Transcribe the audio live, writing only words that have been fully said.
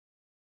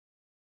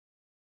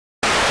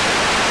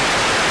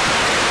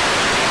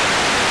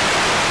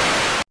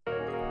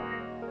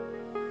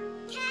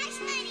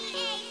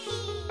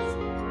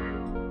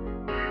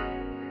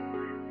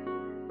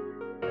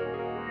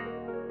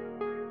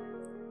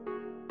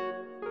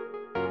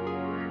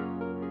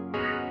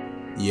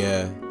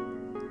Yeah.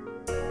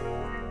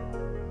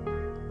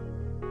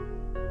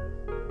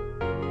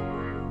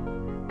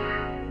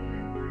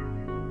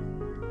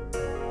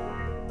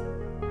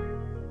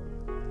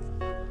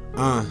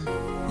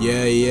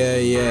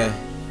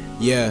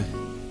 Yeah.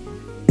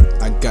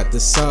 I got the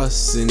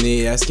sauce and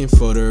they asking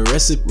for the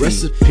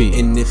recipe.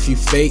 And if you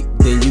fake,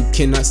 then you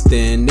cannot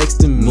stand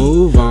next to me.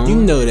 Move on. You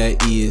know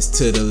that E is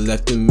to the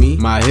left of me.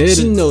 My head.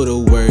 She know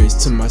the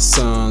words to my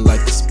song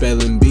like a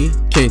spelling bee.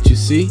 Can't you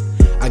see?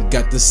 I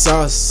got the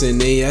sauce and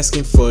they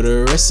asking for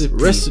the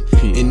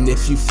recipe. And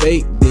if you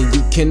fake, then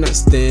you cannot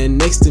stand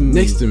next to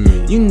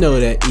me. You know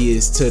that E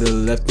is to the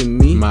left of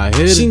me. My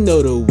head. She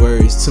know the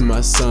words to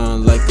my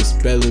song like a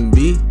spelling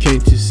bee.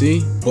 Can't you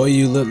see? Boy,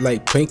 you look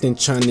like Plankton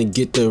trying to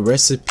get the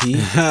recipe.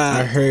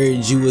 I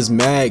heard you was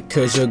mad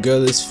cause your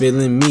girl is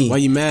feeling me. Why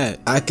you mad?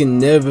 I can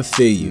never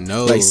feel you.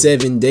 No. Like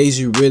 7 days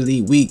you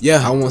really weak.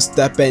 Yeah. I won't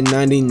stop at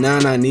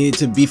 99. I need it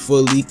to be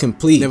fully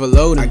complete. Never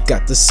loading. I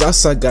got the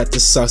sauce, I got the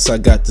sauce, I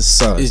got the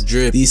sauce. It's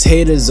drip. These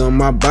haters on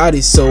my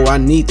body, so I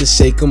need to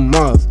shake them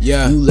off.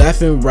 Yeah. You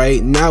laughing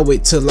right now,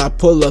 wait till I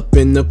pull up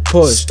in the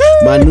Porsche.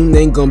 My new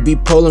name gon' be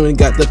Polar and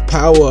got the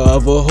power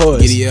of a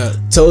horse. Giddy up.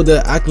 Told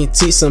her I can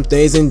teach some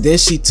things and then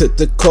she took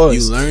the course.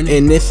 You learning?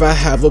 And if I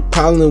have a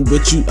problem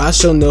with you, I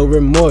show no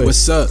remorse.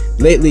 What's up?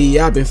 Lately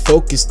I've been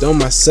focused on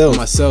myself.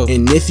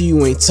 And if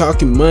you ain't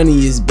talking money,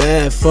 it's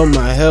bad for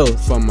my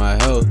health.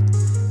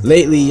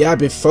 Lately I've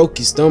been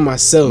focused on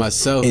myself.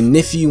 And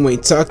if you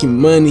ain't talking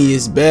money,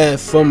 it's bad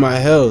for my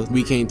health.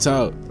 We can't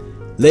talk.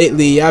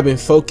 Lately I've been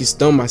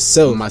focused on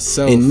myself.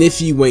 And if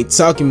you ain't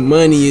talking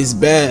money, it's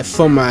bad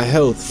for my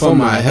health.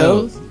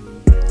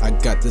 I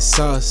got the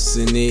sauce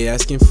and they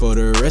asking for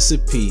the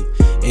recipe.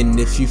 And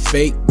if you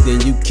fake,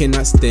 then you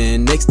cannot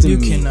stand next to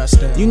me.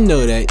 You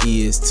know that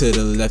E is to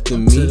the left of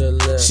me.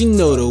 She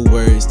know the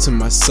words to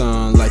my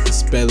song like a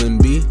spelling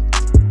bee.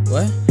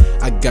 What?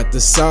 I got the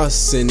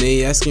sauce and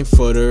they asking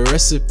for the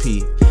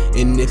recipe.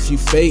 And if you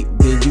fake,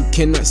 then you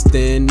cannot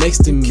stand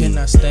next to me.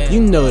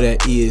 You know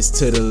that E is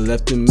to the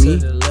left of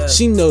me.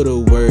 She know the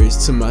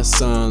words to my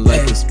song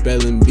like a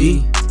spelling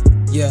bee.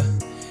 Yeah.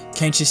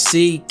 Can't you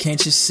see,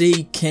 can't you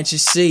see, can't you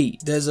see?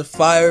 There's a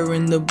fire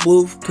in the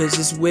booth, cause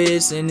it's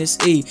Wiz and it's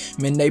E.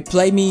 Man, they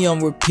play me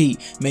on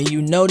repeat. Man,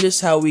 you notice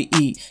how we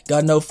eat.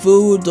 Got no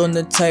food on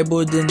the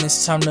table, then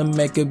it's time to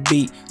make a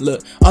beat.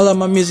 Look, all of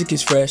my music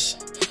is fresh.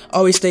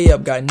 Always stay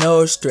up, got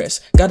no stress.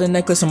 Got a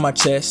necklace on my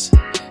chest.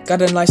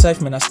 Got a nice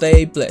life, man, I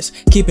stay blessed.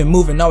 Keep it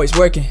moving, always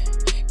working.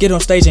 Get on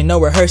stage, ain't no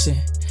rehearsing.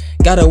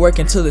 Gotta work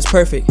until it's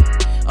perfect.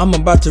 I'm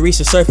about to reach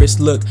the surface,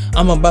 look,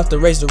 I'm about to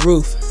raise the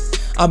roof.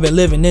 I've been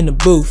living in the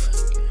booth.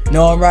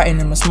 Know I'm writing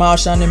and my smile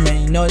shining,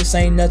 man, you know this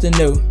ain't nothing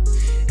new.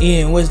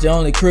 Ian was the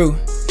only crew.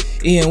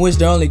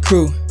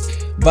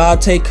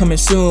 Vibe tape coming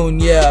soon,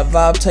 yeah,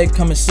 vibe tape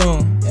coming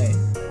soon. Hey.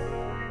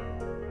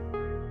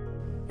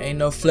 Ain't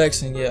no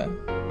flexing, yeah.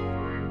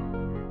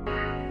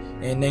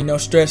 And ain't no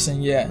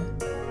stressing, yeah.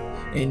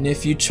 And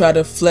if you try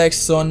to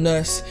flex on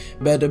us,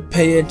 better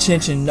pay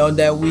attention, know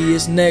that we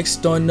is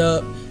next on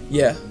up,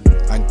 yeah.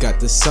 I got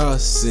the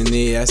sauce and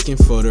they asking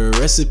for the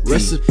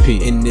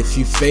recipe. And if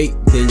you fake,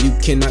 then you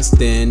cannot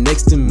stand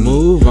next to me.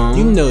 Move on.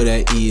 You know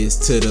that E is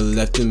to the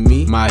left of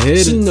me. My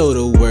head. She know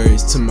the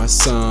words to my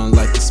song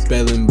like a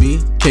spelling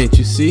bee. Can't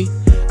you see?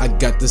 I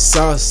got the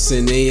sauce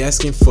and they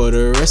asking for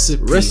the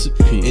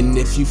recipe. And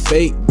if you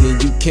fake, then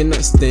you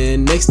cannot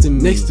stand next to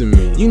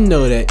me. You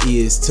know that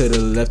E is to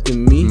the left of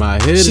me.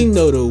 My head. She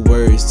know the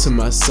words to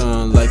my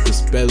song like a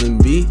spelling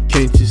bee.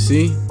 Can't you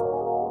see?